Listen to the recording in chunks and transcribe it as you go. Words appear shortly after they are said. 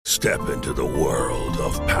Step into the world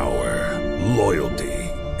of power, loyalty,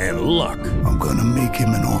 and luck. I'm gonna make him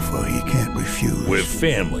an offer he can't refuse. With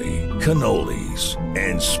family, cannolis,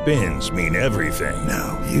 and spins mean everything.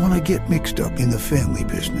 Now, you wanna get mixed up in the family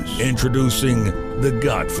business. Introducing The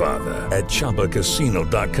Godfather at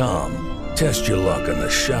ChumbaCasino.com. Test your luck in the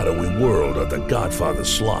shadowy world of The Godfather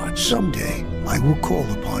slot. Someday, I will call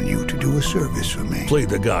upon you to do a service for me. Play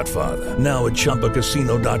The Godfather now at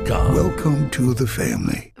ChumbaCasino.com. Welcome to the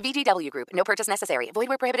family. VGW Group. No purchase necessary. Void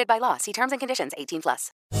where prohibited by law. See terms and conditions.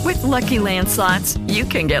 18+. With Lucky Land Slots, you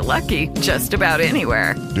can get lucky just about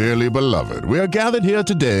anywhere. Dearly beloved, we are gathered here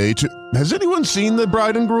today to... Has anyone seen the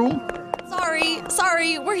bride and groom?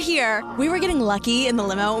 Sorry, we're here. We were getting lucky in the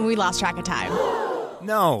limo and we lost track of time.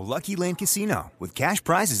 No, Lucky Land Casino, with cash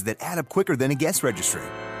prizes that add up quicker than a guest registry.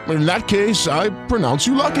 In that case, I pronounce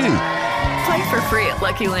you lucky. Play for free at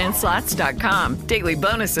LuckyLandSlots.com. Daily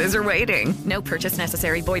bonuses are waiting. No purchase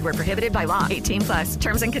necessary. Void where prohibited by law. 18+.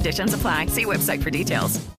 Terms and conditions apply. See website for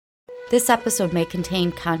details. This episode may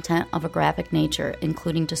contain content of a graphic nature,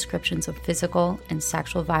 including descriptions of physical and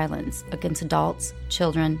sexual violence against adults,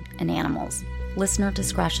 children, and animals. Listener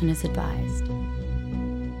discretion is advised.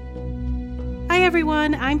 Hi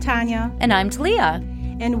everyone, I'm Tanya. And I'm Talia.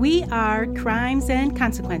 And we are Crimes and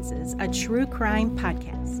Consequences, a true crime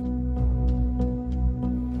podcast.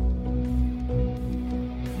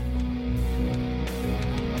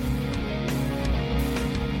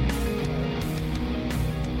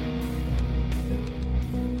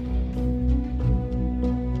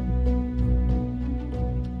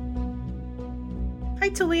 Hi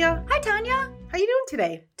Talia. Hi, Tanya. How you doing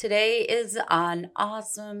today? Today is an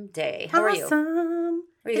awesome day. How are you? Awesome.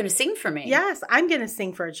 Are you going to sing for me? Yes, I'm going to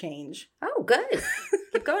sing for a change. Oh, good.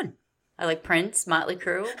 Keep going. I like Prince, Motley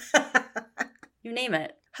Crue. You name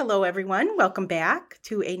it. Hello, everyone. Welcome back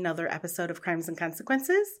to another episode of Crimes and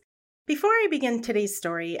Consequences. Before I begin today's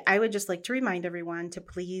story, I would just like to remind everyone to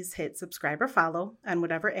please hit subscribe or follow on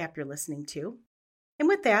whatever app you're listening to. And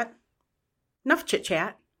with that, enough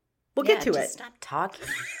chit-chat. We'll get to it. Stop talking.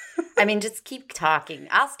 I mean, just keep talking.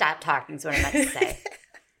 I'll stop talking is what I meant to say.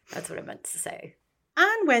 That's what I meant to say.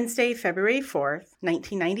 On Wednesday, February 4th,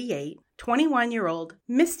 1998, 21-year-old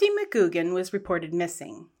Misty McGugan was reported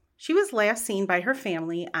missing. She was last seen by her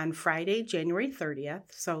family on Friday, January 30th,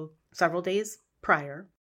 so several days prior,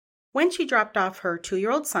 when she dropped off her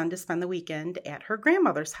 2-year-old son to spend the weekend at her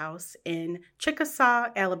grandmother's house in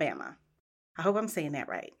Chickasaw, Alabama. I hope I'm saying that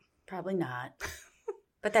right. Probably not,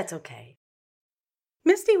 but that's okay.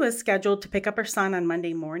 Misty was scheduled to pick up her son on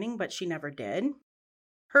Monday morning, but she never did.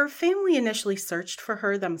 Her family initially searched for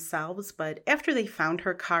her themselves, but after they found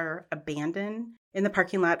her car abandoned in the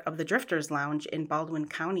parking lot of the Drifters Lounge in Baldwin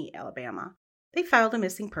County, Alabama, they filed a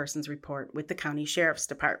missing persons report with the county sheriff's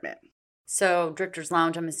department. So Drifters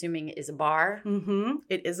Lounge, I'm assuming, is a bar? Mm-hmm.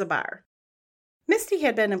 It is a bar. Misty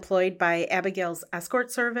had been employed by Abigail's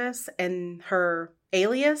escort service, and her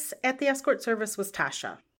alias at the escort service was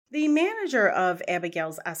Tasha. The manager of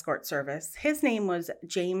Abigail's escort service, his name was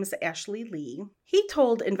James Ashley Lee. He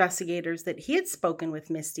told investigators that he had spoken with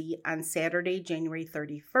Misty on Saturday, January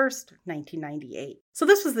 31st, 1998. So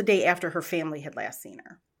this was the day after her family had last seen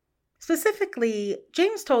her. Specifically,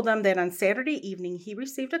 James told them that on Saturday evening he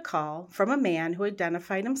received a call from a man who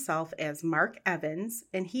identified himself as Mark Evans,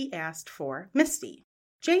 and he asked for Misty.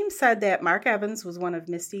 James said that Mark Evans was one of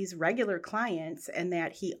Misty's regular clients and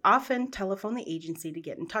that he often telephoned the agency to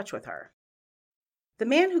get in touch with her. The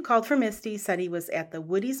man who called for Misty said he was at the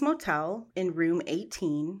Woody's Motel in room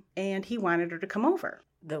 18 and he wanted her to come over.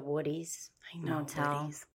 The Woody's I know, Motel.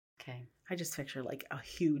 Woody's. Okay. I just picture like a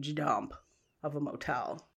huge dump of a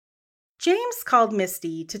motel. James called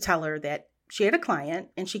Misty to tell her that she had a client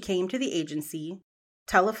and she came to the agency,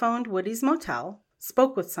 telephoned Woody's Motel,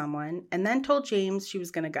 spoke with someone, and then told James she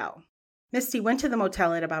was going to go. Misty went to the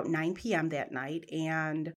motel at about 9 p.m. that night,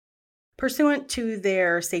 and pursuant to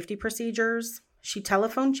their safety procedures, she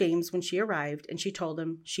telephoned James when she arrived, and she told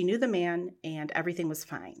him she knew the man and everything was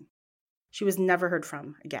fine. She was never heard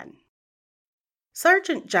from again.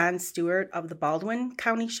 Sergeant John Stewart of the Baldwin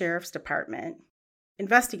County Sheriff's Department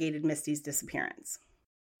investigated Misty's disappearance.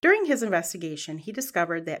 During his investigation, he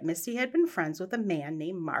discovered that Misty had been friends with a man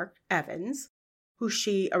named Mark Evans, who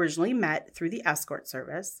she originally met through the escort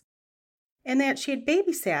service, and that she had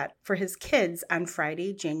babysat for his kids on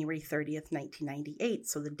Friday, January 30th, 1998,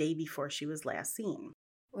 so the day before she was last seen.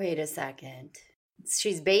 Wait a second.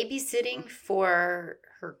 She's babysitting for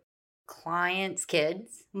her client's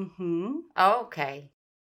kids? Mm-hmm. Oh, okay.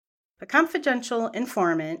 The confidential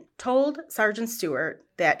informant told Sergeant Stewart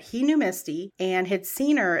that he knew Misty and had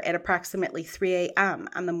seen her at approximately 3 a.m.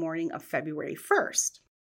 on the morning of February 1st.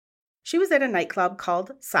 She was at a nightclub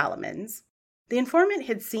called Solomon's. The informant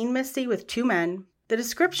had seen Misty with two men. The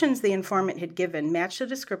descriptions the informant had given matched the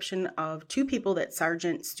description of two people that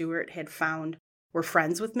Sergeant Stewart had found were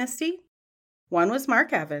friends with Misty. One was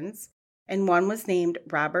Mark Evans, and one was named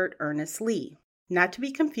Robert Ernest Lee, not to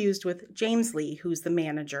be confused with James Lee, who's the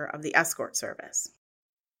manager of the escort service.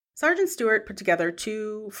 Sergeant Stewart put together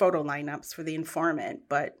two photo lineups for the informant,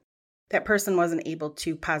 but that person wasn't able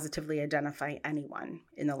to positively identify anyone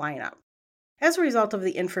in the lineup. As a result of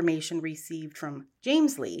the information received from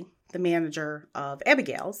James Lee, the manager of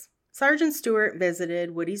Abigail's, Sergeant Stewart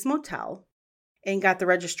visited Woody's Motel and got the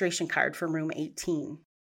registration card for room 18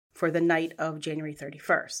 for the night of January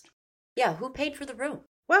 31st. Yeah, who paid for the room?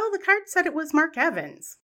 Well, the card said it was Mark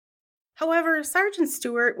Evans. However, Sergeant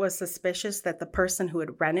Stewart was suspicious that the person who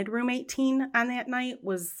had rented room 18 on that night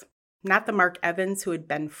was not the Mark Evans who had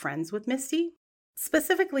been friends with Misty.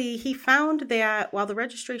 Specifically, he found that while the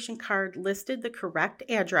registration card listed the correct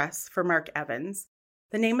address for Mark Evans,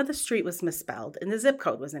 the name of the street was misspelled and the zip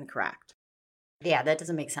code was incorrect. Yeah, that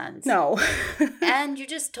doesn't make sense. No. And you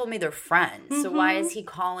just told me they're friends, so why is he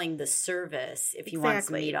calling the service if he wants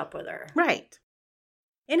to meet up with her? Right.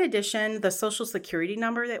 In addition, the Social Security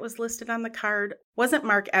number that was listed on the card wasn't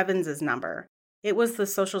Mark Evans's number. It was the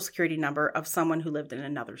Social Security number of someone who lived in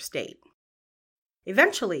another state.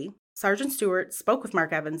 Eventually, Sergeant Stewart spoke with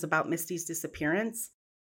Mark Evans about Misty's disappearance.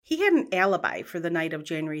 He had an alibi for the night of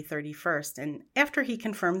January 31st, and after he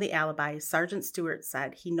confirmed the alibi, Sergeant Stewart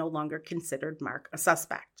said he no longer considered Mark a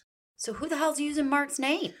suspect. So who the hell's using Mark's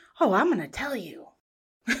name? Oh, I'm going to tell you.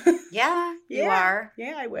 Yeah, you are.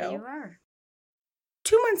 Yeah, I will. Yeah, you are.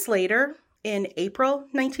 2 months later, in April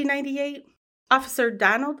 1998, Officer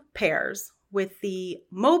Donald Pears with the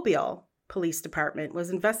Mobile Police Department was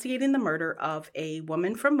investigating the murder of a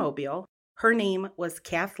woman from Mobile. Her name was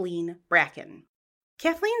Kathleen Bracken.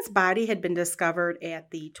 Kathleen's body had been discovered at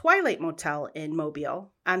the Twilight Motel in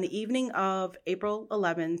Mobile on the evening of April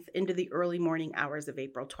 11th into the early morning hours of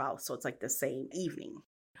April 12th, so it's like the same evening.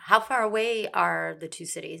 How far away are the two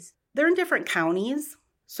cities? They're in different counties,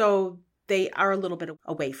 so they are a little bit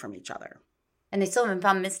away from each other. And they still haven't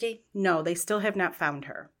found Misty? No, they still have not found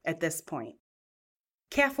her at this point.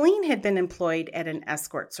 Kathleen had been employed at an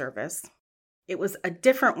escort service. It was a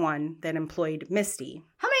different one that employed Misty.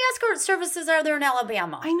 How many escort services are there in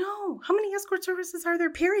Alabama? I know. How many escort services are there,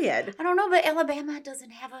 period? I don't know, but Alabama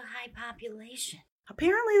doesn't have a high population.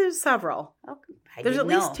 Apparently there's several. Okay. There's at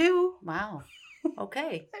least 2. Wow.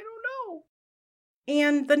 Okay. I don't know.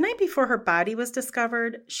 And the night before her body was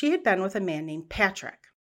discovered, she had been with a man named Patrick.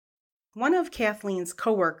 One of Kathleen's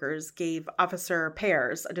coworkers gave Officer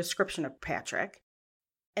Pears a description of Patrick,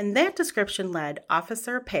 and that description led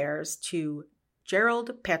Officer Pears to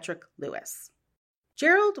Gerald Patrick Lewis.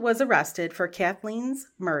 Gerald was arrested for Kathleen's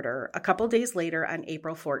murder a couple days later on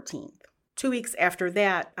April 14th. 2 weeks after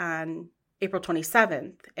that, on April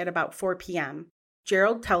 27th, at about 4 p.m.,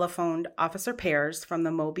 Gerald telephoned Officer Pears from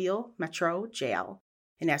the Mobile Metro Jail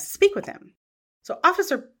and asked to speak with him. So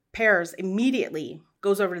Officer Pears immediately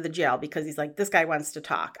goes over to the jail because he's like, this guy wants to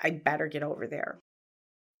talk. I better get over there.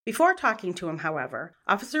 Before talking to him, however,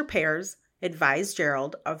 Officer Pears advised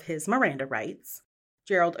Gerald of his Miranda rights.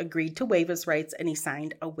 Gerald agreed to waive his rights and he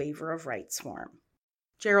signed a waiver of rights form.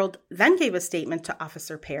 Gerald then gave a statement to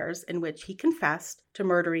Officer Pears in which he confessed to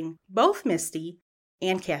murdering both Misty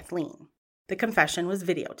and Kathleen. The confession was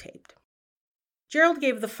videotaped. Gerald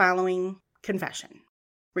gave the following confession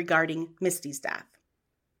regarding Misty's death.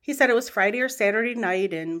 He said it was Friday or Saturday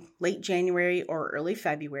night in late January or early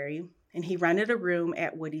February, and he rented a room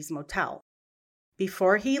at Woody's Motel.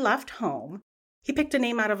 Before he left home, he picked a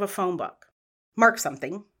name out of a phone book, Mark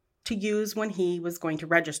something, to use when he was going to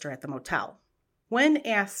register at the motel. When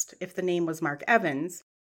asked if the name was Mark Evans,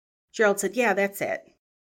 Gerald said, yeah, that's it.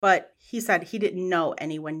 But he said he didn't know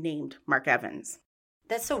anyone named Mark Evans.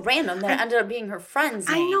 That's so random that it ended up being her friend's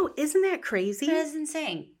name. I know. Isn't that crazy? That is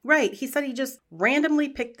insane. Right. He said he just randomly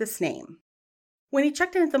picked this name. When he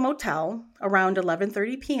checked in at the motel around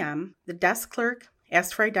 11:30 p.m., the desk clerk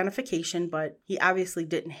asked for identification, but he obviously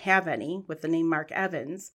didn't have any with the name Mark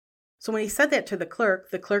Evans. So when he said that to the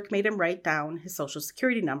clerk made him write down his Social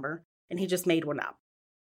Security number, and he just made one up.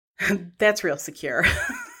 That's real secure.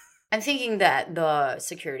 I'm thinking that the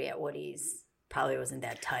security at Woody's probably wasn't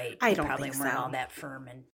that tight. I don't probably think so. weren't all that firm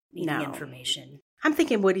and needing information. I'm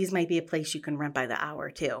thinking Woody's might be a place you can rent by the hour,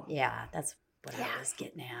 too. Yeah, that's what I was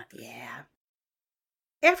getting at. Yeah.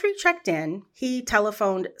 After he checked in, he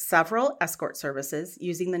telephoned several escort services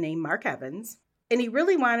using the name Mark Evans, and he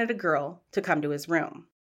really wanted a girl to come to his room.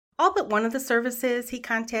 All but one of the services he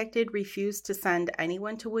contacted refused to send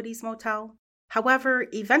anyone to Woody's Motel. However,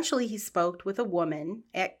 eventually he spoke with a woman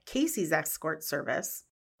at Casey's escort service,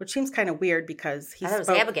 which seems kind of weird because I thought it was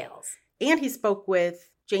Abigail's. And he spoke with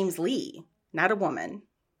James Lee, not a woman.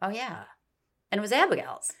 Oh, yeah. And it was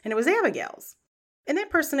Abigail's. And that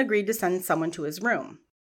person agreed to send someone to his room.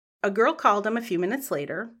 A girl called him a few minutes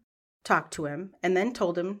later, talked to him, and then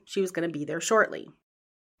told him she was going to be there shortly.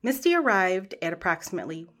 Misty arrived at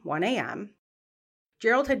approximately 1 a.m.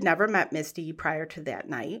 Gerald had never met Misty prior to that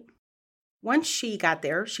night. Once she got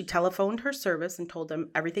there, she telephoned her service and told them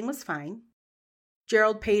everything was fine.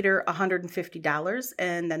 Gerald paid her $150,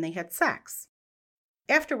 and then they had sex.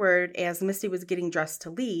 Afterward, as Misty was getting dressed to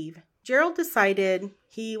leave, Gerald decided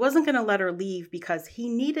he wasn't going to let her leave because he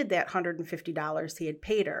needed that $150 he had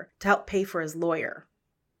paid her to help pay for his lawyer.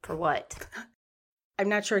 For what? I'm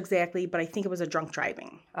not sure exactly, but I think it was a drunk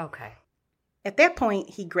driving. Okay. At that point,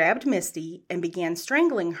 he grabbed Misty and began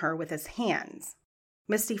strangling her with his hands.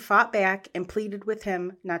 Misty fought back and pleaded with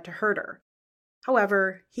him not to hurt her.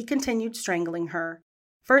 However, he continued strangling her,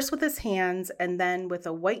 first with his hands and then with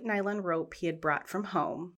a white nylon rope he had brought from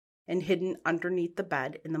home and hidden underneath the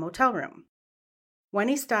bed in the motel room. When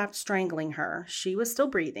he stopped strangling her, she was still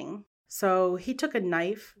breathing, so he took a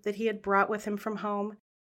knife that he had brought with him from home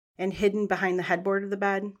and hidden behind the headboard of the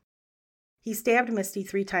bed. He stabbed Misty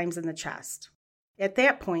 3 times in the chest. At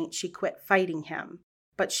that point, she quit fighting him,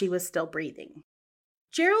 but she was still breathing.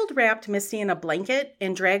 Gerald wrapped Misty in a blanket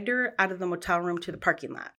and dragged her out of the motel room to the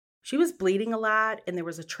parking lot. She was bleeding a lot, and there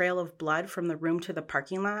was a trail of blood from the room to the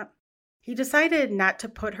parking lot. He decided not to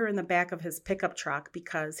put her in the back of his pickup truck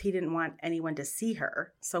because he didn't want anyone to see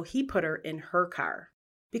her, so he put her in her car.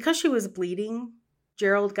 Because she was bleeding,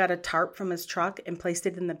 Gerald got a tarp from his truck and placed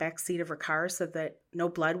it in the back seat of her car so that no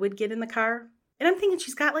blood would get in the car. And I'm thinking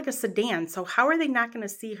she's got like a sedan, so how are they not going to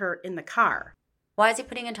see her in the car? Why is he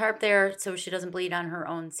putting a tarp there so she doesn't bleed on her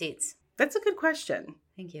own seats? That's a good question.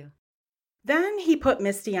 Thank you. Then he put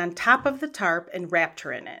Misty on top of the tarp and wrapped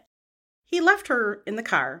her in it. He left her in the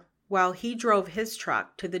car while he drove his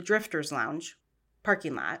truck to the Drifters Lounge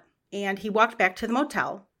parking lot, and he walked back to the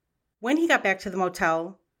motel. When he got back to the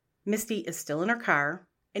motel, Misty is still in her car,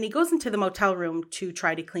 and he goes into the motel room to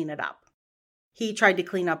try to clean it up. He tried to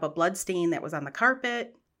clean up a blood stain that was on the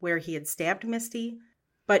carpet where he had stabbed Misty,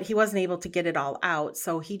 but he wasn't able to get it all out,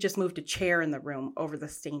 so he just moved a chair in the room over the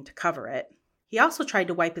stain to cover it. He also tried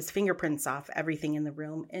to wipe his fingerprints off everything in the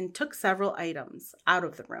room and took several items out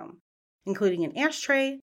of the room, including an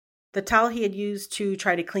ashtray, the towel he had used to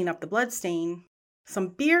try to clean up the blood stain, some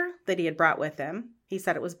beer that he had brought with him, he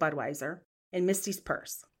said it was Budweiser, and Misty's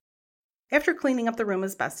purse. After cleaning up the room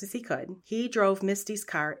as best as he could, he drove Misty's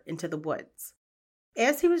car into the woods.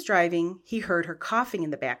 As he was driving, he heard her coughing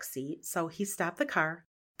in the back seat, so he stopped the car,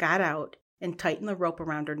 got out, and tightened the rope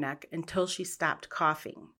around her neck until she stopped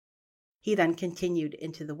coughing. He then continued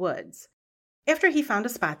into the woods. After he found a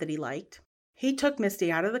spot that he liked, he took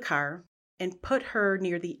Misty out of the car and put her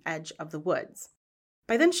near the edge of the woods.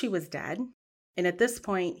 By then she was dead, and at this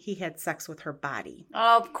point he had sex with her body.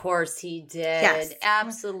 Of course he did. Yes.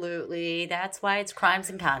 Absolutely. That's why it's crimes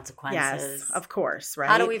and consequences. Yes, of course, right?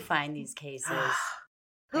 How do we find these cases?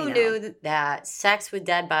 Who knew that sex with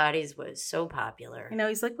dead bodies was so popular? You know,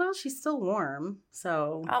 he's like, well, she's still warm,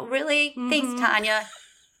 so... Oh, really? Mm-hmm. Thanks, Tanya.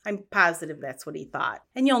 I'm positive that's what he thought.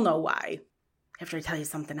 And you'll know why after I tell you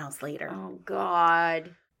something else later. Oh,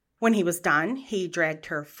 God. When he was done, he dragged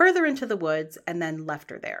her further into the woods and then left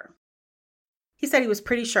her there. He said he was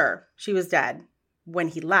pretty sure she was dead when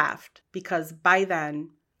he left because by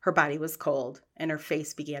then her body was cold and her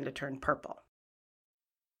face began to turn purple.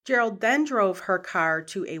 Gerald then drove her car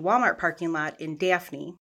to a Walmart parking lot in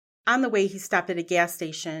Daphne. On the way, he stopped at a gas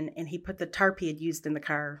station and he put the tarp he had used in the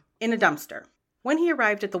car in a dumpster. When he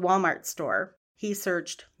arrived at the Walmart store, he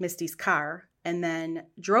searched Misty's car and then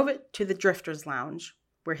drove it to the Drifters Lounge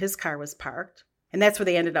where his car was parked. And that's where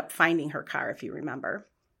they ended up finding her car, if you remember.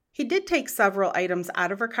 He did take several items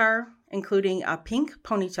out of her car, including a pink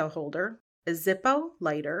ponytail holder, a Zippo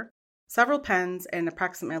lighter, several pens, and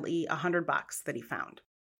approximately $100 that he found.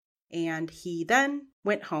 And he then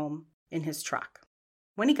went home in his truck.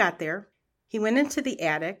 When he got there, he went into the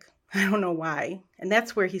attic. I don't know why. And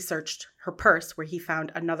that's where he searched her purse, where he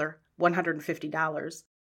found another $150,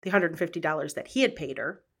 the $150 that he had paid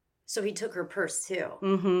her. So he took her purse too?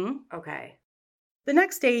 Mm-hmm. Okay. The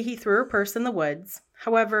next day, he threw her purse in the woods.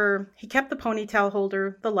 However, he kept the ponytail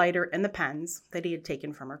holder, the lighter, and the pens that he had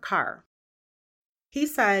taken from her car. He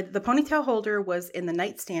said the ponytail holder was in the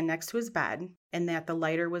nightstand next to his bed and that the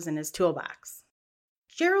lighter was in his toolbox.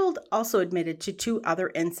 Gerald also admitted to 2 other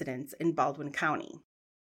incidents in Baldwin County.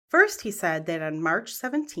 First, he said that on March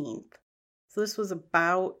 17th, so this was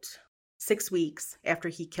about 6 weeks after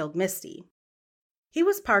he killed Misty. He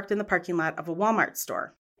was parked in the parking lot of a Walmart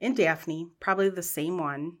store in Daphne, probably the same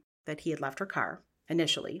one that he had left her car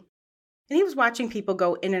initially. And he was watching people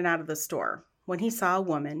go in and out of the store when he saw a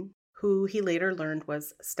woman who he later learned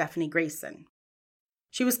was Stephanie Grayson.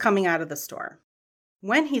 She was coming out of the store.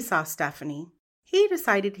 When he saw Stephanie, he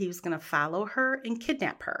decided he was going to follow her and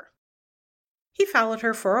kidnap her. He followed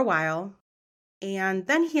her for a while, and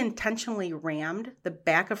then he intentionally rammed the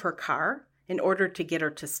back of her car in order to get her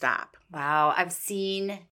to stop. Wow, I've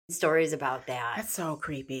seen stories about that. That's so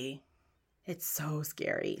creepy. It's so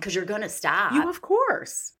scary. Because you're going to stop. You, of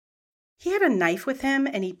course. He had a knife with him,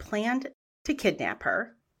 and he planned to kidnap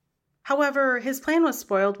her. However, his plan was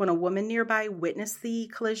spoiled when a woman nearby witnessed the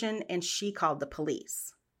collision and she called the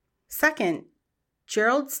police. Second,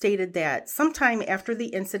 Gerald stated that sometime after the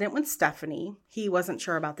incident with Stephanie, he wasn't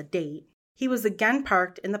sure about the date, he was again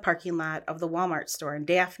parked in the parking lot of the Walmart store in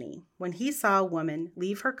Daphne when he saw a woman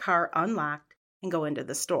leave her car unlocked and go into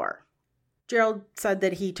the store. Gerald said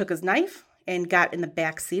that he took his knife and got in the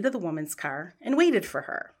back seat of the woman's car and waited for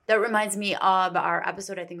her. That reminds me of our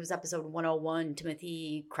episode, I think it was episode 101,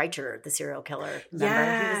 Timothy Kreitcher, the serial killer. Remember?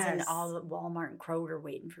 Yes. He was in all the Walmart and Kroger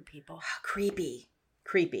waiting for people. Oh, creepy.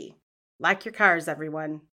 Creepy. Lock your cars,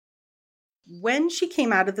 everyone. When she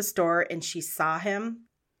came out of the store and she saw him,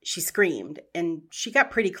 she screamed, and she got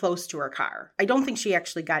pretty close to her car. I don't think she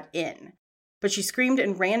actually got in, but she screamed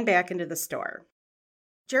and ran back into the store.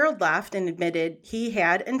 Gerald left and admitted he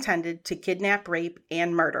had intended to kidnap, rape,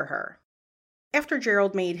 and murder her. After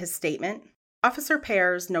Gerald made his statement, Officer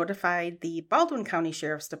Pears notified the Baldwin County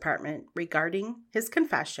Sheriff's Department regarding his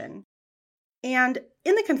confession. And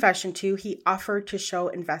in the confession, too, he offered to show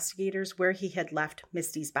investigators where he had left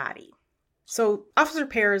Misty's body. So Officer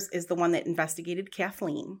Pears is the one that investigated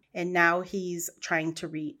Kathleen, and now he's trying to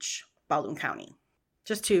reach Baldwin County.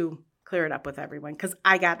 Just to clear it up with everyone, because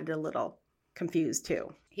I got it a little confused,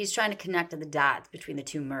 too. He's trying to connect the dots between the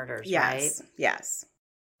two murders, yes, right? Yes.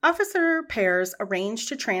 Officer Pears arranged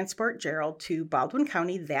to transport Gerald to Baldwin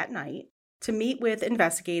County that night to meet with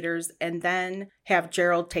investigators and then have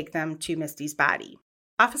Gerald take them to Misty's body.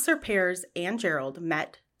 Officer Pears and Gerald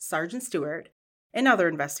met Sergeant Stewart and other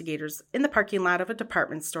investigators in the parking lot of a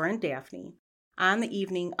department store in Daphne on the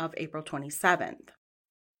evening of April 27th.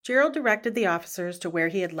 Gerald directed the officers to where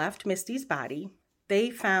he had left Misty's body. They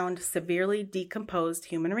found severely decomposed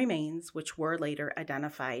human remains, which were later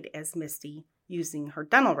identified as Misty using her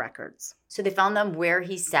dental records. So they found them where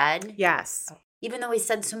he said? Yes. Even though he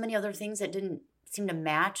said so many other things that didn't seem to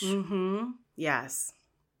match? Mm-hmm. Yes.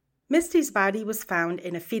 Misty's body was found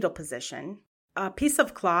in a fetal position. A piece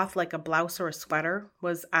of cloth, like a blouse or a sweater,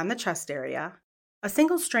 was on the chest area. A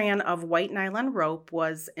single strand of white nylon rope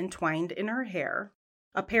was entwined in her hair.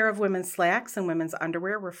 A pair of women's slacks and women's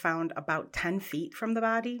underwear were found about 10 feet from the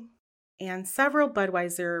body. And several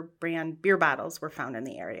Budweiser brand beer bottles were found in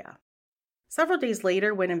the area. Several days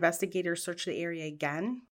later, when investigators searched the area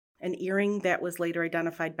again, an earring that was later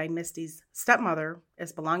identified by Misty's stepmother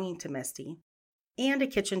as belonging to Misty, and a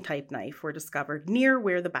kitchen-type knife were discovered near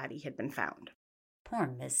where the body had been found. Poor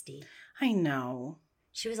Misty. I know.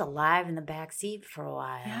 She was alive in the back seat for a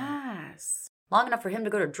while. Yes. Long enough for him to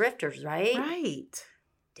go to Drifters, right? Right.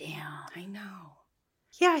 Damn. I know.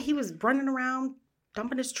 Yeah, he was running around,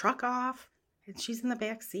 dumping his truck off, and she's in the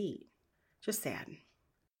back seat. Just sad.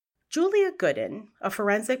 Julia Gooden, a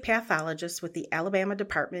forensic pathologist with the Alabama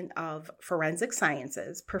Department of Forensic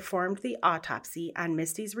Sciences, performed the autopsy on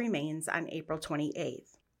Misty's remains on April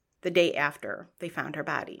 28th, the day after they found her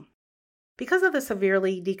body. Because of the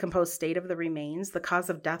severely decomposed state of the remains, the cause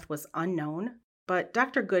of death was unknown, but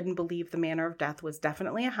Dr. Gooden believed the manner of death was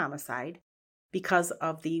definitely a homicide because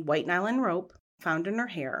of the white nylon rope found in her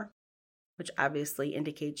hair, which obviously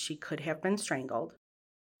indicates she could have been strangled,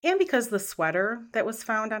 and because the sweater that was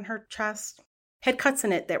found on her chest had cuts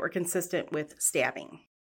in it that were consistent with stabbing.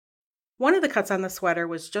 One of the cuts on the sweater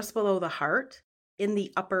was just below the heart in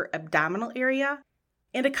the upper abdominal area,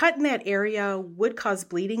 and a cut in that area would cause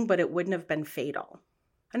bleeding, but it wouldn't have been fatal.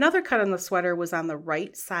 Another cut on the sweater was on the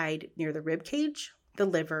right side near the rib cage, the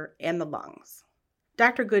liver, and the lungs.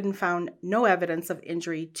 Dr. Gooden found no evidence of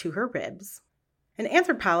injury to her ribs. An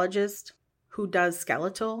anthropologist who does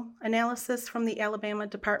skeletal analysis from the Alabama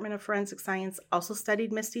Department of Forensic Science also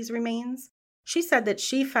studied Misty's remains. She said that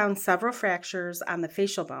she found several fractures on the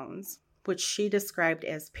facial bones, which she described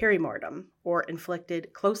as perimortem, or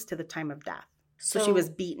inflicted close to the time of death. So she was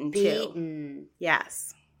beaten too.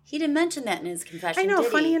 Yes. He didn't mention that in his confession, I know,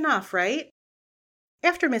 did funny he? enough, right?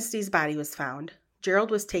 After Misty's body was found,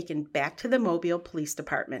 Gerald was taken back to the Mobile Police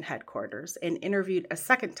Department headquarters and interviewed a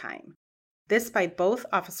second time. this by both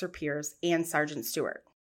Officer Pierce and Sergeant Stewart.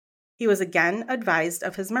 He was again advised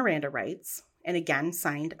of his Miranda rights and again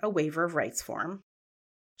signed a waiver of rights form.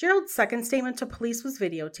 Gerald's second statement to police was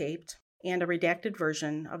videotaped, and a redacted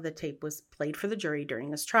version of the tape was played for the jury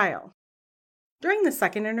during his trial. During the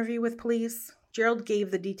second interview with police, Gerald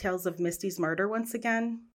gave the details of Misty's murder once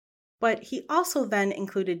again, but he also then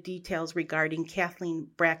included details regarding Kathleen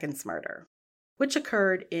Bracken's murder, which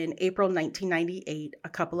occurred in April 1998, a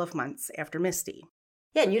couple of months after Misty.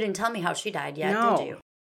 Yeah, and you didn't tell me how she died yet, No. did you?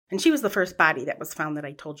 And she was the first body that was found that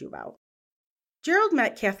I told you about. Gerald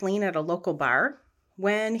met Kathleen at a local bar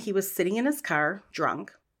when he was sitting in his car,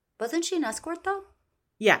 drunk. Wasn't she an escort, though?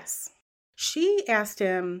 Yes. She asked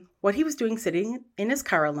him what he was doing sitting in his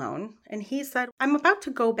car alone, and he said, "I'm about to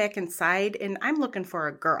go back inside, and I'm looking for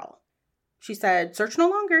a girl." She said, "Search no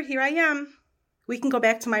longer, here I am. We can go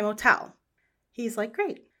back to my motel." He's like,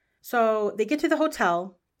 "Great." So they get to the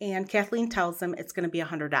hotel, and Kathleen tells him it's going to be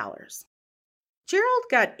 $100. Gerald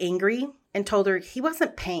got angry and told her he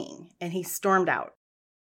wasn't paying, and he stormed out.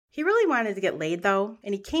 He really wanted to get laid, though,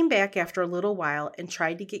 and he came back after a little while and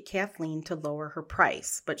tried to get Kathleen to lower her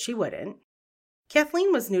price, but she wouldn't.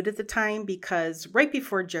 Kathleen was nude at the time because right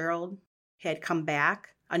before Gerald had come back,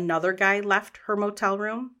 another guy left her motel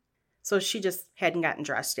room, so she just hadn't gotten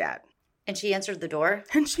dressed yet. And she answered the door?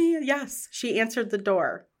 And she answered the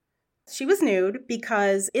door. She was nude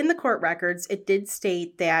because in the court records, it did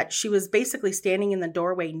state that she was basically standing in the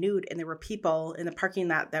doorway nude, and there were people in the parking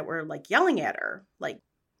lot that were like yelling at her, like,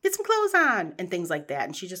 "Get some clothes on," and things like that,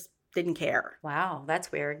 and she just didn't care. Wow,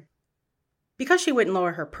 that's weird. Because she wouldn't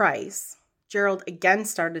lower her price, Gerald again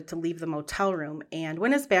started to leave the motel room, and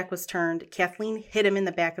when his back was turned, Kathleen hit him in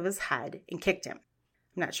the back of his head and kicked him.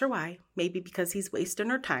 I'm not sure why, maybe because he's wasting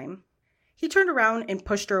her time. He turned around and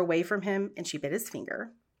pushed her away from him, and she bit his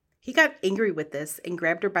finger. He got angry with this and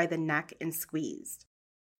grabbed her by the neck and squeezed.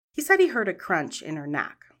 He said he heard a crunch in her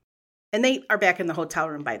neck. And they are back in the hotel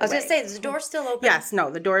room, by the way. I was going to say, is the door still open? Yes,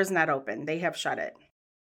 no, the door is not open. They have shut it.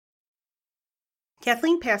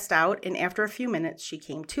 Kathleen passed out, and after a few minutes, she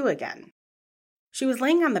came to again. She was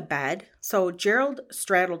laying on the bed, so Gerald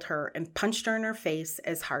straddled her and punched her in her face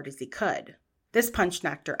as hard as he could. This punch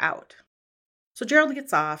knocked her out. So Gerald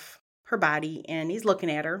gets off her body, and he's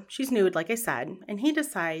looking at her. She's nude, like I said, and he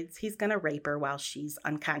decides he's going to rape her while she's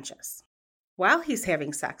unconscious. While he's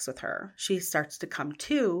having sex with her, she starts to come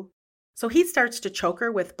to, so he starts to choke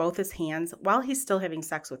her with both his hands while he's still having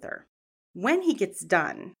sex with her. When he gets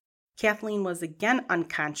done, Kathleen was again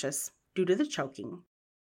unconscious due to the choking,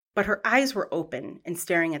 but her eyes were open and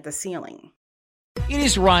staring at the ceiling. It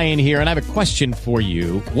is Ryan here, and I have a question for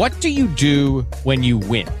you. What do you do when you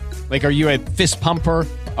win? Like, are you a fist pumper,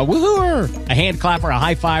 a woohooer, a hand clapper, a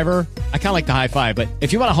high fiver? I kind of like the high five, but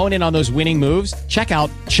if you want to hone in on those winning moves, check out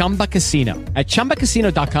Chumba Casino. At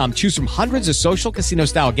ChumbaCasino.com, choose from hundreds of social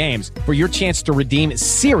casino-style games for your chance to redeem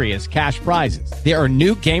serious cash prizes. There are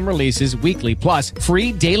new game releases weekly, plus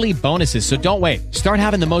free daily bonuses. So don't wait. Start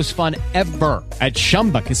having the most fun ever at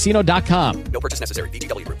ChumbaCasino.com. No purchase necessary.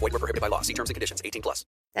 VGW. Void where prohibited by law. See terms and conditions. 18+.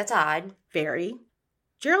 That's odd. Very.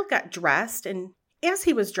 Gerald got dressed, and as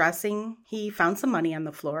he was dressing, he found some money on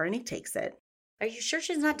the floor, and he takes it. Are you sure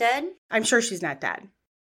she's not dead? I'm sure she's not dead.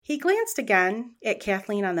 He glanced again at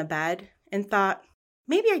Kathleen on the bed and thought,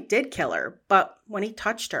 maybe I did kill her, but when he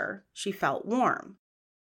touched her, she felt warm.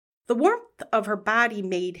 The warmth of her body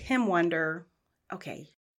made him wonder, okay,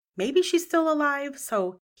 maybe she's still alive,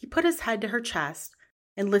 so he put his head to her chest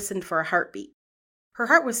and listened for a heartbeat. Her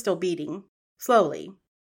heart was still beating, slowly,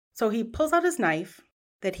 so he pulls out his knife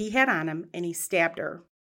that he had on him and he stabbed her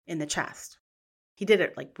in the chest. He did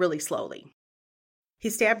it like really slowly. He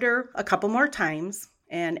stabbed her a couple more times,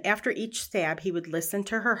 and after each stab, he would listen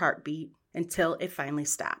to her heartbeat until it finally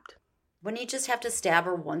stopped. Wouldn't he just have to stab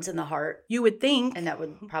her once in the heart? You would think. And that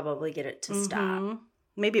would probably get it to stop.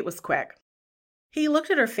 Maybe it was quick. He looked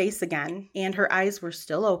at her face again, and her eyes were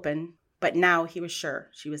still open, but now he was sure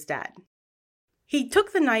she was dead. He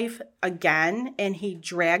took the knife again, and he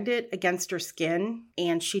dragged it against her skin,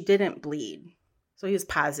 and she didn't bleed. So he was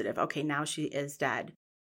positive, okay, now she is dead.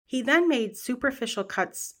 He then made superficial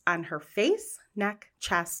cuts on her face, neck,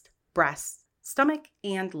 chest, breasts, stomach,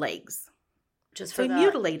 and legs. So he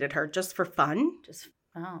mutilated her just for fun.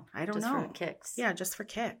 I don't know. Just for kicks. Yeah, just for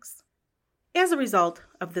kicks. As a result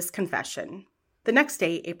of this confession, the next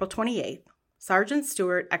day, April 28th, Sergeant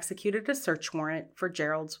Stewart executed a search warrant for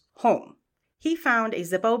Gerald's home. He found a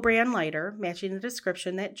Zippo brand lighter matching the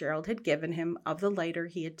description that Gerald had given him of the lighter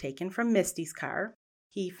he had taken from Misty's car.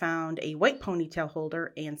 He found a white ponytail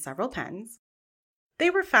holder and several pens. They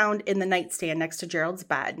were found in the nightstand next to Gerald's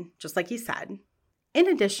bed, just like he said. In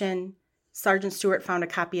addition, Sergeant Stewart found a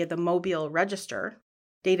copy of the Mobile Register,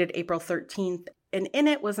 dated April 13th, and in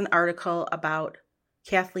it was an article about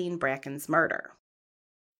Kathleen Bracken's murder.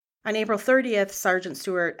 On April 30th, Sergeant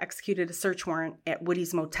Stewart executed a search warrant at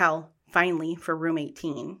Woody's Motel, finally, for room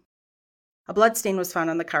 18. A bloodstain was found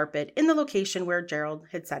on the carpet in the location where Gerald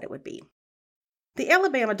had said it would be. The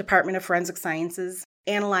Alabama Department of Forensic Sciences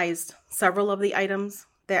analyzed several of the items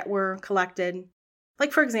that were collected.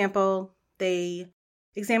 Like, for example, they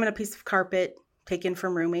examined a piece of carpet taken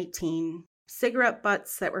from room 18, cigarette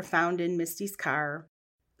butts that were found in Misty's car,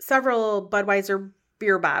 several Budweiser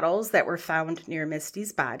beer bottles that were found near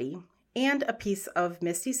Misty's body, and a piece of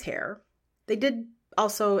Misty's hair. They did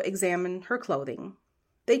also examine her clothing.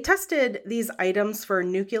 They tested these items for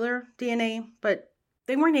nuclear DNA, but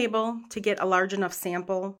they weren't able to get a large enough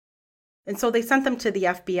sample, and so they sent them to the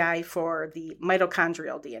FBI for the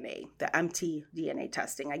mitochondrial DNA, the mtDNA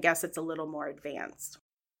testing. I guess it's a little more advanced.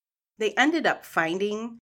 They ended up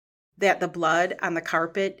finding that the blood on the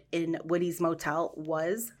carpet in Woody's Motel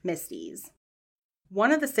was Misty's.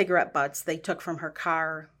 One of the cigarette butts they took from her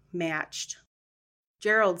car matched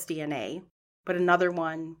Gerald's DNA, but another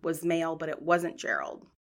one was male, but it wasn't Gerald.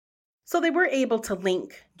 So they were able to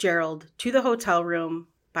link Gerald to the hotel room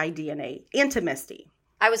by DNA and to Misty.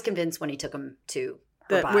 I was convinced when he took him to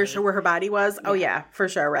her body. Where her body was? Yeah. Oh, yeah, for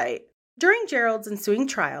sure, right. During Gerald's ensuing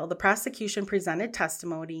trial, the prosecution presented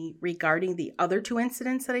testimony regarding the other two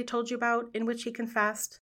incidents that I told you about in which he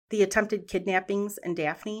confessed, the attempted kidnappings and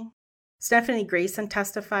Daphne. Stephanie Grayson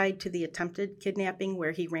testified to the attempted kidnapping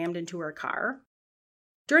where he rammed into her car.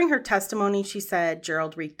 During her testimony, she said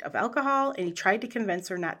Gerald reeked of alcohol and he tried to convince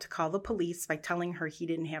her not to call the police by telling her he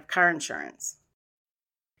didn't have car insurance.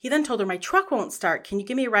 He then told her, "My truck won't start. Can you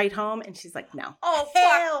give me a ride home?" And she's like, "No." Oh,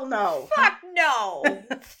 hell no. Fuck no.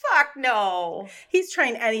 Fuck no. He's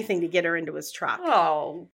trying anything to get her into his truck.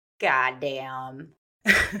 Oh, goddamn.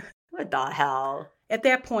 What the hell? At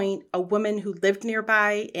that point, a woman who lived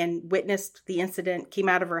nearby and witnessed the incident came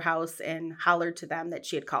out of her house and hollered to them that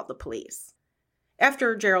she had called the police.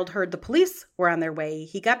 After Gerald heard the police were on their way,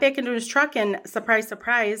 he got back into his truck and, surprise,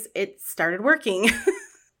 surprise, it started working.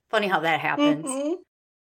 Funny how that happens. Mm-hmm.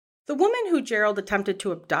 The woman who Gerald attempted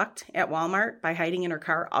to abduct at Walmart by hiding in her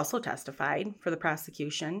car also testified for the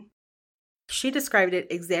prosecution. She described it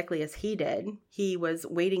exactly as he did. He was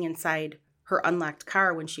waiting inside her unlocked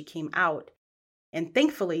car when she came out. And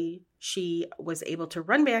thankfully, she was able to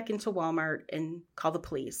run back into Walmart and call the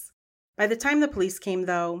police. By the time the police came,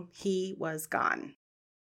 though, he was gone.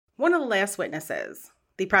 One of the last witnesses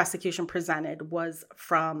the prosecution presented was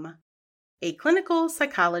from a clinical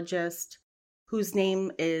psychologist whose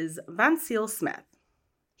name is Von Seal Smith.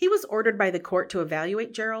 He was ordered by the court to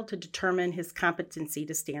evaluate Gerald to determine his competency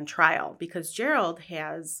to stand trial because Gerald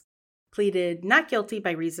has pleaded not guilty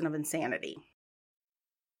by reason of insanity.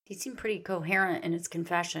 He seemed pretty coherent in his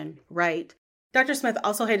confession. Right. Dr. Smith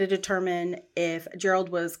also had to determine if Gerald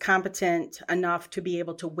was competent enough to be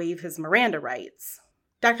able to waive his Miranda rights.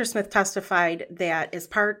 Dr. Smith testified that as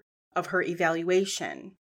part of her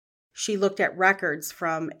evaluation, she looked at records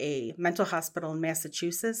from a mental hospital in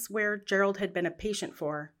Massachusetts where Gerald had been a patient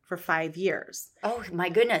for 5 years. Oh, my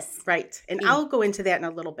goodness. Right. And I'll go into that in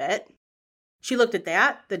a little bit. She looked at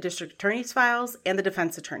that, the district attorney's files, and the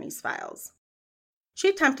defense attorney's files. She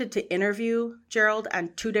attempted to interview Gerald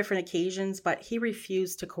on 2 different occasions, but he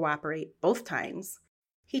refused to cooperate both times.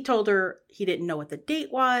 He told her he didn't know what the date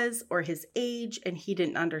was or his age, and he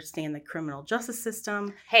didn't understand the criminal justice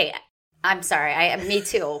system. Hey, I'm sorry. Me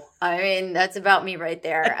too. I mean, that's about me right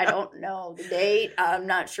there. I don't know the date. I'm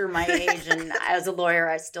not sure my age. And as a lawyer,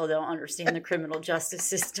 I still don't understand the criminal justice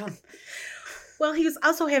system. Well, he was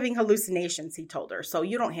also having hallucinations, he told her. So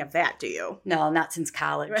you don't have that, do you? No, not since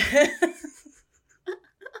college.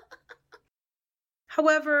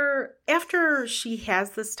 However, after she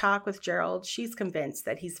has this talk with Gerald, she's convinced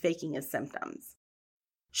that he's faking his symptoms.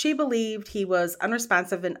 She believed he was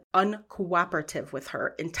unresponsive and uncooperative with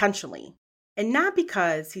her intentionally, and not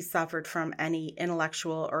because he suffered from any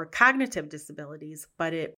intellectual or cognitive disabilities,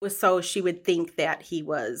 but it was so she would think that he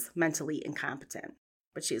was mentally incompetent.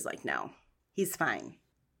 But she's like, no, he's fine.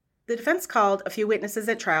 The defense called a few witnesses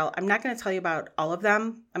at trial. I'm not going to tell you about all of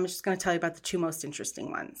them. I'm just going to tell you about the 2 most interesting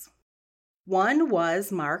ones. One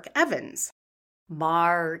was Mark Evans.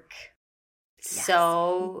 Mark. Yes.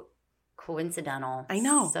 So coincidental. I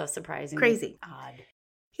know. So surprising. Crazy. Odd.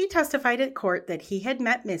 He testified at court that he had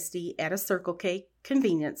met Misty at a Circle K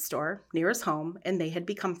convenience store near his home, and they had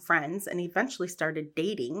become friends and eventually started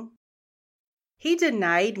dating. He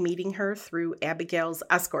denied meeting her through Abigail's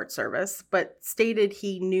escort service, but stated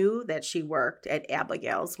he knew that she worked at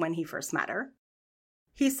Abigail's when he first met her.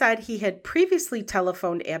 He said he had previously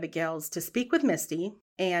telephoned Abigail's to speak with Misty,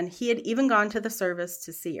 and he had even gone to the service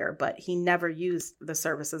to see her, but he never used the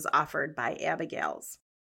services offered by Abigail's.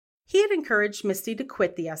 He had encouraged Misty to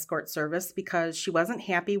quit the escort service because she wasn't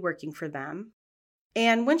happy working for them,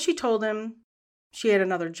 and when she told him she had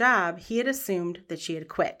another job, he had assumed that she had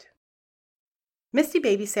quit. Misty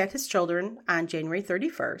babysat his children on January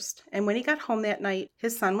 31st, and when he got home that night,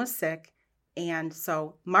 his son was sick, and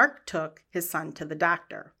so Mark took his son to the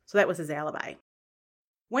doctor. So that was his alibi.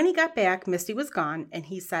 When he got back, Misty was gone, and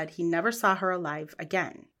he said he never saw her alive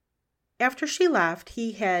again. After she left,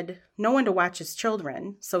 he had no one to watch his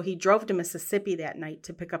children, so he drove to Mississippi that night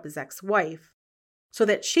to pick up his ex-wife so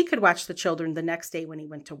that she could watch the children the next day when he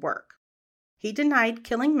went to work. He denied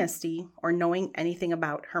killing Misty or knowing anything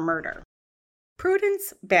about her murder.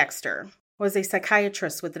 Prudence Baxter was a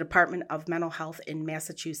psychiatrist with the Department of Mental Health in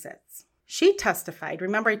Massachusetts. She testified.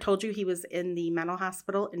 Remember I told you he was in the mental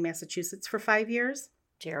hospital in Massachusetts for 5 years?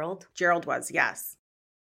 Gerald? Gerald was, yes.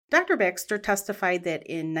 Dr. Baxter testified that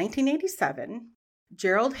in 1987,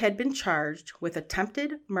 Gerald had been charged with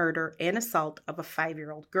attempted murder and assault of a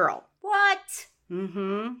 5-year-old girl. What?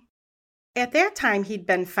 Mm-hmm. At that time, he'd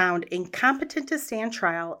been found incompetent to stand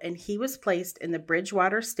trial, and he was placed in the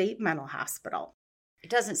Bridgewater State Mental Hospital. It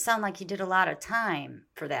doesn't sound like he did a lot of time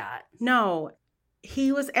for that. No,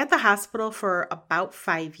 he was at the hospital for about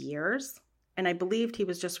 5 years, and I believed he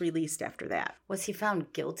was just released after that. Was he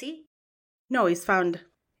found guilty? No, he's found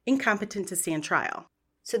incompetent to stand trial.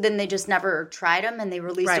 So then they just never tried him and they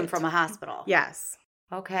released him from a hospital? Yes.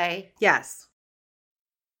 Okay. Yes.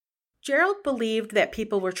 Gerald believed that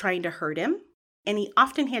people were trying to hurt him, and he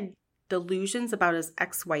often had delusions about his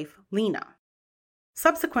ex-wife, Lena.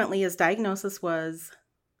 Subsequently, his diagnosis was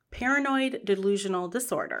paranoid delusional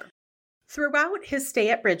disorder. Throughout his stay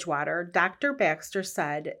at Bridgewater, Dr. Baxter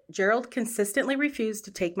said Gerald consistently refused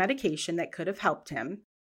to take medication that could have helped him.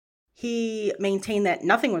 He maintained that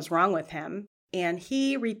nothing was wrong with him, and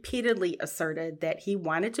he repeatedly asserted that he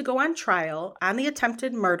wanted to go on trial on the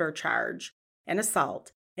attempted murder charge and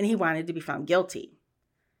assault, and he wanted to be found guilty.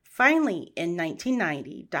 Finally, in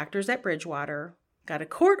 1990, doctors at Bridgewater got a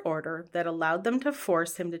court order that allowed them to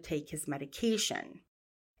force him to take his medication.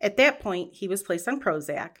 At that point, he was placed on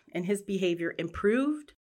Prozac, and his behavior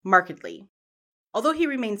improved markedly. Although he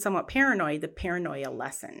remained somewhat paranoid, the paranoia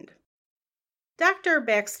lessened. Dr.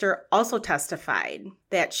 Baxter also testified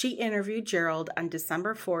that she interviewed Gerald on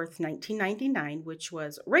December 4th, 1999, which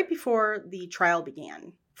was right before the trial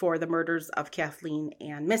began for the murders of Kathleen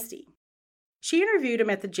and Misty. She interviewed him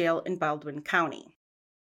at the jail in Baldwin County.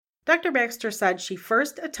 Dr. Baxter said she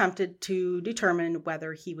first attempted to determine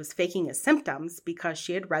whether he was faking his symptoms because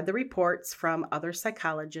she had read the reports from other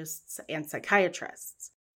psychologists and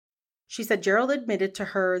psychiatrists. She said Gerald admitted to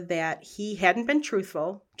her that he hadn't been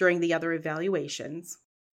truthful during the other evaluations.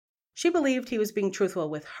 She believed he was being truthful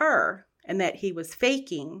with her and that he was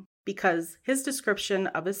faking because his description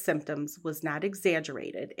of his symptoms was not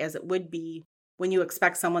exaggerated, as it would be when you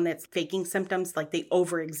expect someone that's faking symptoms, like they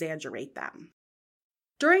over-exaggerate them.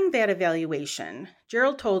 During that evaluation,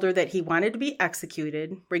 Gerald told her that he wanted to be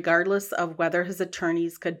executed regardless of whether his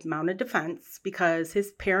attorneys could mount a defense because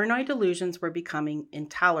his paranoid delusions were becoming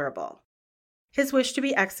intolerable. His wish to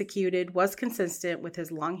be executed was consistent with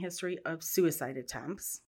his long history of suicide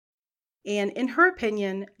attempts. And in her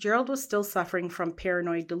opinion, Gerald was still suffering from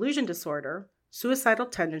paranoid delusion disorder, suicidal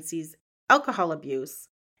tendencies, alcohol abuse,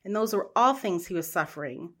 and those were all things he was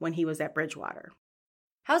suffering when he was at Bridgewater.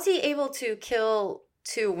 How's he able to kill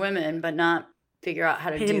 2 women but not figure out how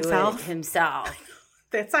to do it himself?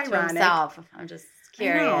 That's ironic. Himself. I'm just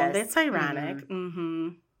curious. I know, that's ironic.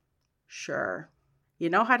 Sure. You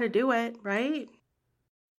know how to do it, right?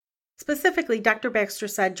 Specifically, Dr. Baxter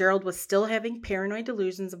said Gerald was still having paranoid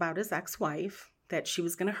delusions about his ex-wife, that she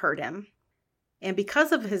was going to hurt him. And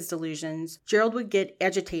because of his delusions, Gerald would get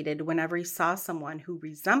agitated whenever he saw someone who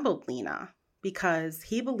resembled Lena, because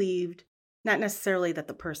he believed not necessarily that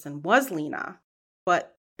the person was Lena,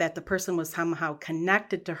 but that the person was somehow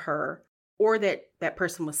connected to her, or that that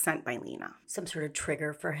person was sent by Lena. Some sort of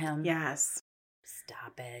trigger for him. Yes.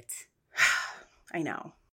 Stop it. I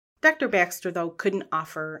know. Dr. Baxter, though, couldn't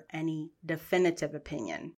offer any definitive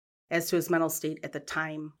opinion as to his mental state at the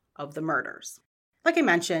time of the murders. Like I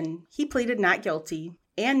mentioned, he pleaded not guilty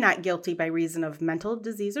and not guilty by reason of mental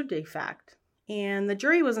disease or defect, and the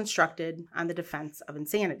jury was instructed on the defense of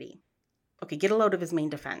insanity. Okay, get a load of his main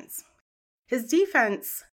defense. His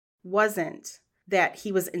defense wasn't that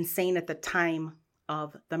he was insane at the time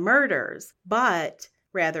of the murders, but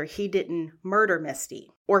rather he didn't murder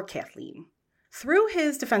Misty or Kathleen. Through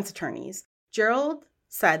his defense attorneys, Gerald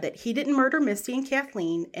said that he didn't murder Misty and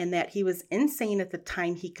Kathleen and that he was insane at the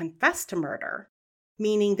time he confessed to murder,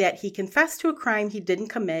 meaning that he confessed to a crime he didn't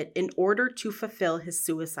commit in order to fulfill his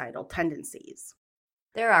suicidal tendencies.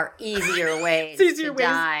 There are easier ways to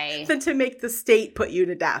die than to make the state put you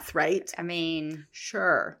to death, right? I mean,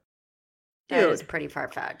 sure. That is pretty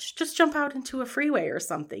far-fetched. Just jump out into a freeway or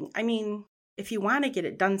something. I mean, if you want to get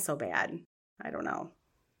it done so bad, I don't know.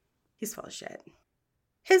 He's full of shit.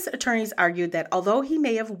 His attorneys argued that although he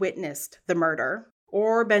may have witnessed the murder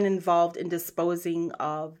or been involved in disposing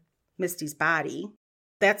of Misty's body,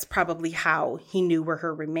 that's probably how he knew where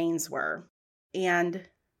her remains were. And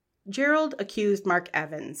Gerald accused Mark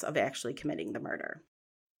Evans of actually committing the murder.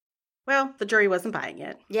 Well, the jury wasn't buying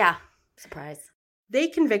it. Yeah, surprise. They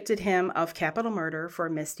convicted him of capital murder for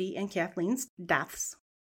Misty and Kathleen's deaths.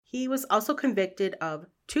 He was also convicted of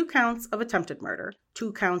 2 counts of attempted murder,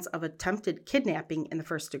 2 counts of attempted kidnapping in the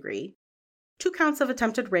first degree, 2 counts of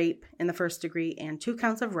attempted rape in the first degree, and 2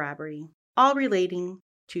 counts of robbery, all relating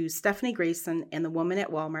to Stephanie Grayson and the woman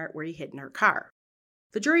at Walmart where he hid in her car.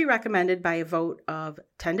 The jury recommended by a vote of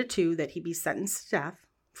 10-2 that he be sentenced to death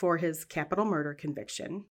for his capital murder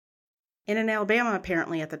conviction. And in Alabama,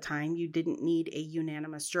 apparently at the time, you didn't need a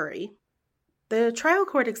unanimous jury. The trial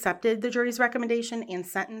court accepted the jury's recommendation and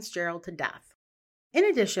sentenced Gerald to death. In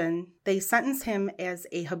addition, they sentenced him as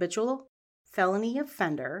a habitual felony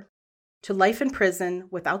offender to life in prison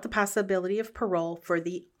without the possibility of parole for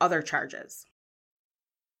the other charges.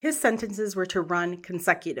 His sentences were to run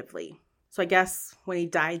consecutively. So I guess when he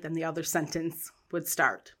died, then the other sentence would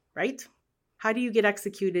start, right? How do you get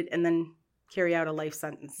executed and then carry out a life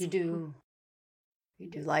sentence? You do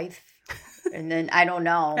life, and then I don't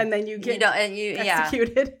know, and then you get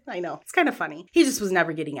executed. Yeah. I know, it's kind of funny. He just was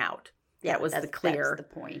never getting out. Yeah, that was the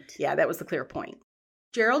point. Yeah, that was the clear point.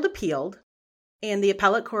 Gerald appealed, and the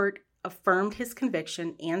appellate court affirmed his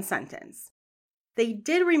conviction and sentence. They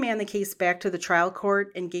did remand the case back to the trial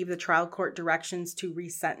court and gave the trial court directions to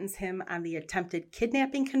resentence him on the attempted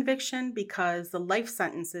kidnapping conviction because the life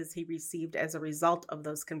sentences he received as a result of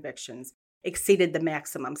those convictions exceeded the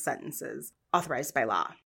maximum sentences authorized by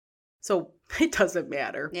law. So it doesn't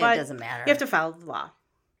matter. Yeah, it doesn't matter. You have to follow the law.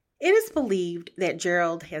 It is believed that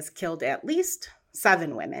Gerald has killed at least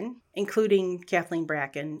 7 women, including Kathleen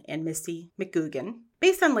Bracken and Misty McGugan,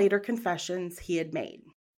 based on later confessions he had made.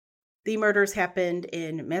 The murders happened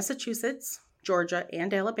in Massachusetts, Georgia,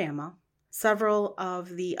 and Alabama. Several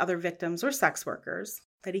of the other victims were sex workers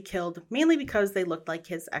that he killed mainly because they looked like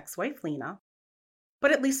his ex-wife Lena,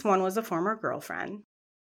 but at least one was a former girlfriend.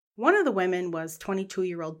 One of the women was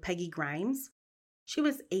 22-year-old Peggy Grimes. She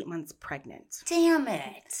was 8 months pregnant. Damn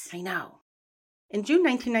it. I know. In June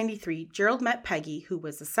 1993, Gerald met Peggy, who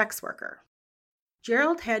was a sex worker.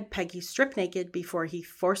 Gerald had Peggy stripped naked before he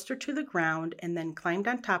forced her to the ground and then climbed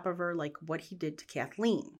on top of her like what he did to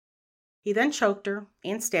Kathleen. He then choked her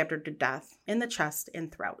and stabbed her to death in the chest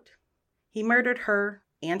and throat. He murdered her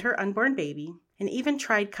and her unborn baby and even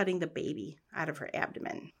tried cutting the baby out of her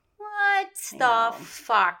abdomen. What the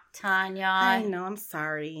fuck, Tanya? I know, I'm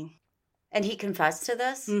sorry. And he confessed to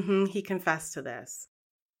this? Mm-hmm, he confessed to this.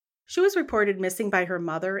 She was reported missing by her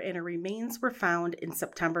mother and her remains were found in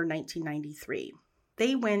September 1993.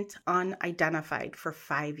 They went unidentified for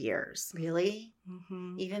 5 years. Really?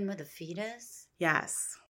 Mm-hmm. Even with a fetus?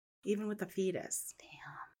 Yes, even with a fetus. Damn.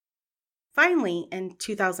 Finally, in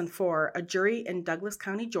 2004, a jury in Douglas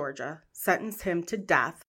County, Georgia, sentenced him to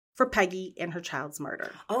death for Peggy and her child's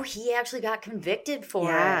murder. Oh, he actually got convicted for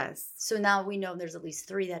it. Yes. So now we know there's at least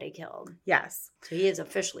 3 that he killed. Yes. So he is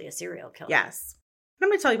officially a serial killer. Yes. I'm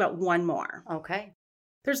going to tell you about one more. Okay.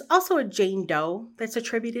 There's also a Jane Doe that's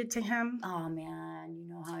attributed to him. Oh, man. You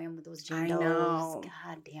know how I am with those Jane I Does. know.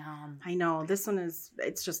 God damn. I know. This one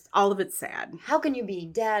it's just, all of it's sad. How can you be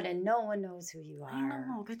dead and no one knows who you are? I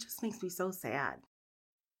know. That just makes me so sad.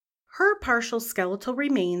 Her partial skeletal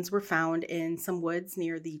remains were found in some woods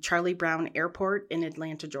near the Charlie Brown Airport in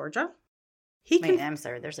Atlanta, Georgia. I'm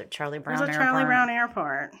sorry. There's a Charlie Brown There's a Airport. Charlie Brown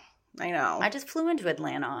Airport. I know. I just flew into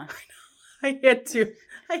Atlanta. I had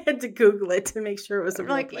to Google it to make sure it was a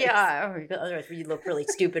real place. Yeah, otherwise you'd look really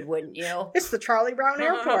stupid, wouldn't you? It's the Charlie Brown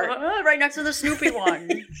Airport. Right next to the Snoopy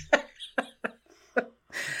one.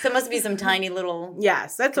 So it must be some tiny little...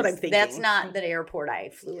 Yes, that's what I'm thinking. That's not the airport I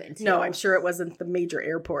flew into. No, I'm sure it wasn't the major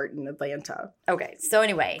airport in Atlanta. Okay, so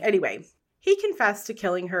anyway. He confessed to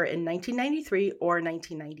killing her in 1993 or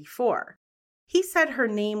 1994. He said her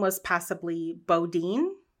name was possibly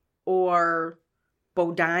Bodine or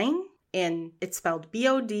Bodine, and it's spelled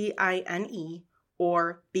Bodine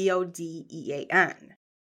or Bodean.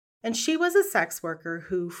 And she was a sex worker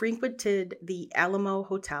who frequented the Alamo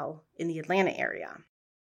Hotel in the Atlanta area.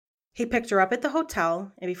 He picked her up at the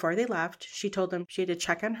hotel, and before they left, she told him she had to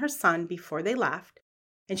check on her son before they left,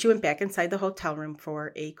 and she went back inside the hotel room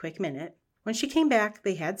for a quick minute. When she came back,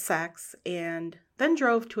 they had sex and then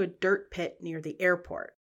drove to a dirt pit near the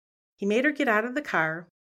airport. He made her get out of the car,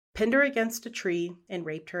 pinned her against a tree, and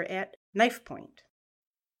raped her at knife point.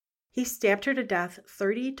 He stabbed her to death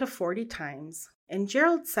 30 to 40 times, and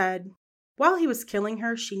Gerald said while he was killing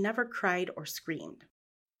her, she never cried or screamed.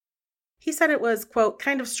 He said it was, quote,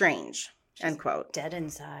 kind of strange, end quote. Dead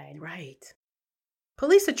inside. Right.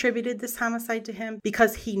 Police attributed this homicide to him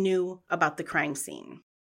because he knew about the crime scene.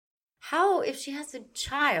 How, if she has a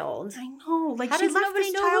child? I know. Like, how does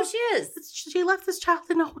nobody know who she is? She left this child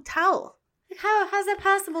in a hotel. How's that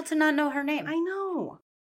possible to not know her name? I know,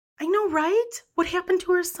 right? What happened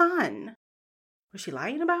to her son? Was she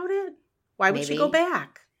lying about it? Why would she go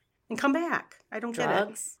back and come back? I don't get it.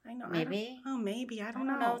 Drugs? I know. Maybe. Maybe. I don't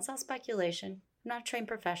know. No, it's all speculation. I'm not a trained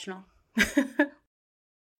professional.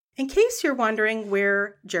 In case you're wondering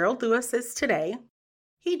where Gerald Lewis is today,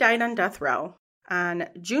 he died on death row on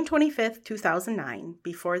June 25th, 2009,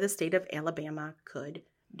 before the state of Alabama could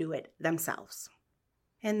do it themselves.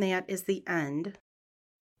 And that is the end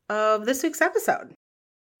of this week's episode.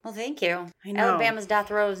 Well, thank you. I know. Alabama's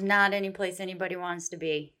death row is not any place anybody wants to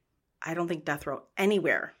be. I don't think death row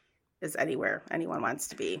anywhere is anywhere anyone wants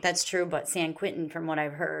to be. That's true, but San Quentin, from what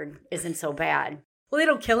I've heard, isn't so bad. Well, they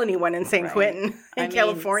don't kill anyone in San Quentin in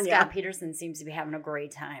California. Scott Peterson seems to be having a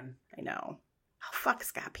great time. I know. Oh, fuck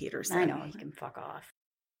Scott Peterson. I know. He can fuck off.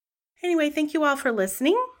 Anyway, thank you all for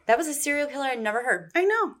listening. That was a serial killer I'd never heard. I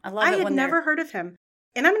know. I had never heard of him.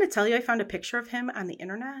 And I'm going to tell you, I found a picture of him on the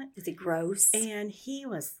internet. Is he gross? And he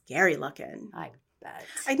was scary looking. I bet.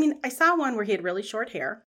 I mean, I saw one where he had really short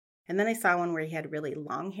hair. And then I saw one where he had really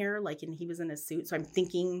long hair, and he was in a suit. So I'm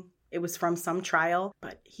thinking it was from some trial.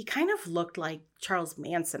 But he kind of looked like Charles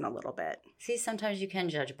Manson a little bit. See, sometimes you can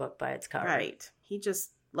judge a book by its cover. Right. He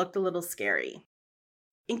just looked a little scary.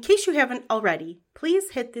 In case you haven't already,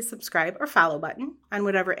 please hit the subscribe or follow button on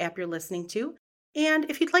whatever app you're listening to. And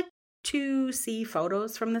if you'd like to see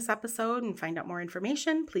photos from this episode and find out more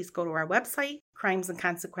information, please go to our website,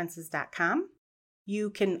 crimesandconsequences.com.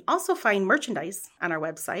 You can also find merchandise on our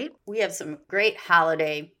website. We have some great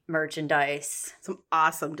holiday merchandise. Some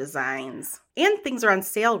awesome designs. And things are on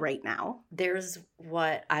sale right now. There's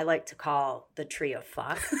what I like to call the tree of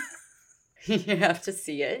fuck. You have to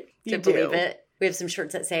see it to believe it. We have some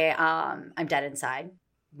shirts that say, I'm dead inside.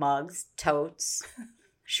 Mugs, totes,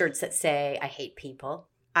 shirts that say, I hate people.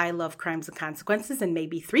 I love Crimes and Consequences and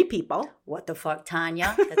maybe 3 people. What the fuck,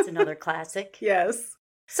 Tanya? That's another classic. Yes.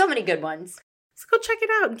 So many good ones. So go check it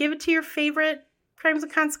out and give it to your favorite Crimes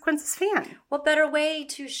and Consequences fan. What better way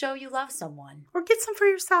to show you love someone? Or get some for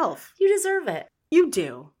yourself. You deserve it. You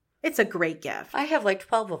do. It's a great gift. I have like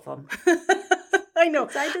 12 of them. I know.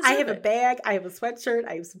 I have a bag. I have a sweatshirt.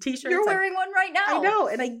 I have some t-shirts. You're wearing one right now. I know.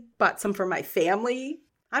 And I bought some for my family.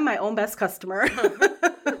 I'm my own best customer.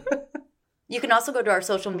 You can also go to our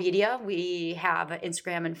social media. We have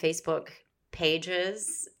Instagram and Facebook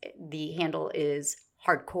pages. The handle is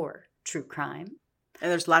Hardcore True Crime.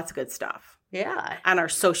 And there's lots of good stuff. Yeah. On our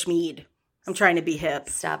social media. I'm trying to be hip.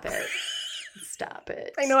 Stop it. Stop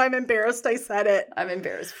it. I know, I'm embarrassed I said it. I'm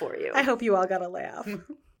embarrassed for you. I hope you all got a laugh.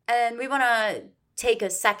 And we want to take a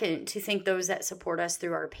second to thank those that support us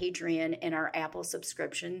through our Patreon and our Apple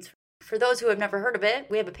subscriptions. For those who have never heard of it,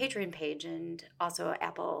 we have a Patreon page and also an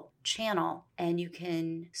Apple channel. And you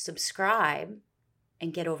can subscribe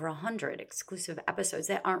and get over 100 exclusive episodes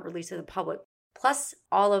that aren't released to the public. Plus,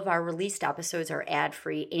 all of our released episodes are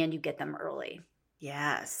ad-free and you get them early.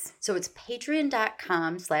 Yes. So it's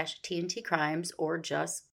patreon.com/TNT Crimes or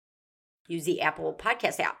just use the Apple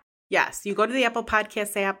Podcast app. Yes, you go to the Apple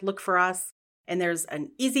Podcast app, look for us, and there's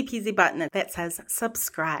an easy peasy button that says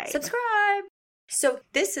subscribe. Subscribe. So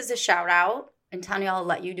this is a shout out, and Tanya, I'll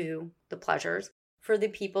let you do the pleasures for the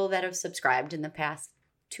people that have subscribed in the past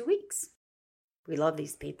 2 weeks. We love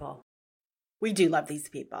these people. We do love these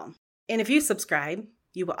people. And if you subscribe,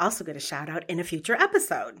 you will also get a shout out in a future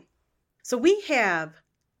episode. So we have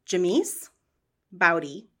Jamise,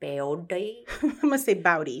 Bowdy. Bowdy. I'm going to say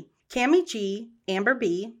Bowdy. Cammie G, Amber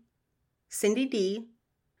B, Cindy D,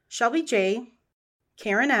 Shelby J,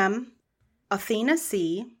 Karen M, Athena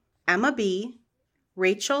C, Emma B,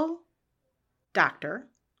 Rachel Dr.,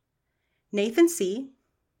 Nathan C,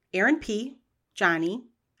 Aaron P, Johnny,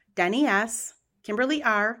 Denny S, Kimberly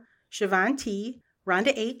R, Siobhan T,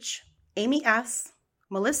 Rhonda H, Amy S,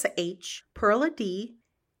 Melissa H, Perla D,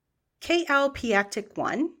 KL Piactic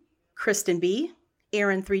 1, Kristen B,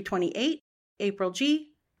 Aaron 328, April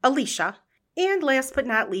G, Alicia, and last but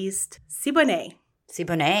not least, Siboney.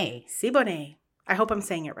 Siboney. Siboney. I hope I'm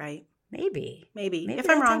saying it right. Maybe. If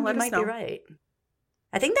I'm wrong, let us know. You might be right.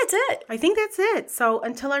 I think that's it. I think that's it. So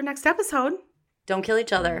until our next episode. Don't kill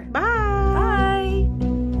each other. Bye.